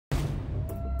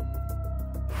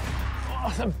Oh,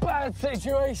 it's a bad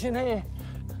situation here.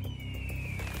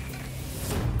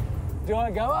 Do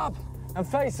I go up and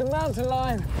face the mountain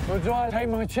lion, or do I take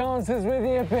my chances with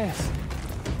the abyss?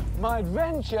 My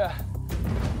adventure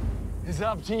is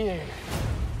up to you.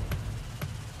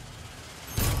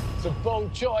 It's a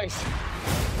bold choice.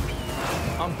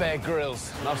 I'm Bear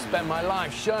Grylls, and I've spent my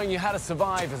life showing you how to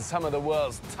survive in some of the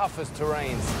world's toughest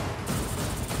terrains.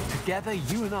 Together,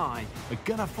 you and I are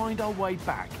gonna find our way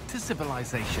back to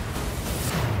civilization.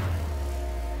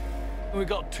 We've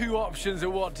got two options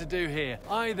of what to do here.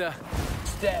 Either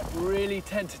step really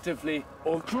tentatively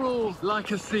or crawl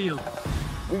like a seal.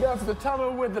 We go for the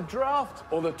tunnel with the draft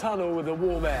or the tunnel with the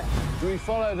warm air. Do we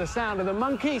follow the sound of the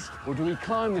monkeys or do we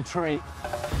climb the tree?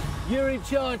 You're in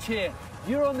charge here.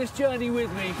 You're on this journey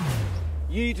with me.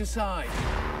 You decide.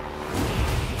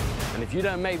 And if you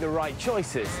don't make the right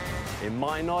choices, it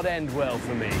might not end well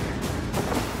for me.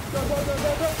 Go, go, go,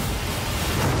 go, go.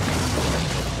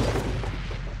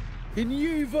 In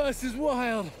you versus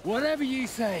wild, whatever you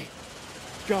say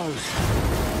goes.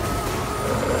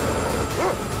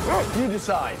 You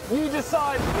decide. You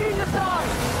decide. You decide.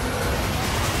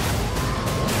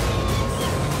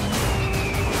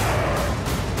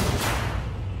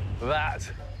 That's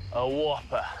a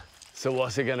whopper. So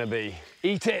what's it gonna be?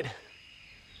 Eat it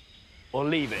or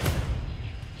leave it?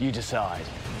 You decide.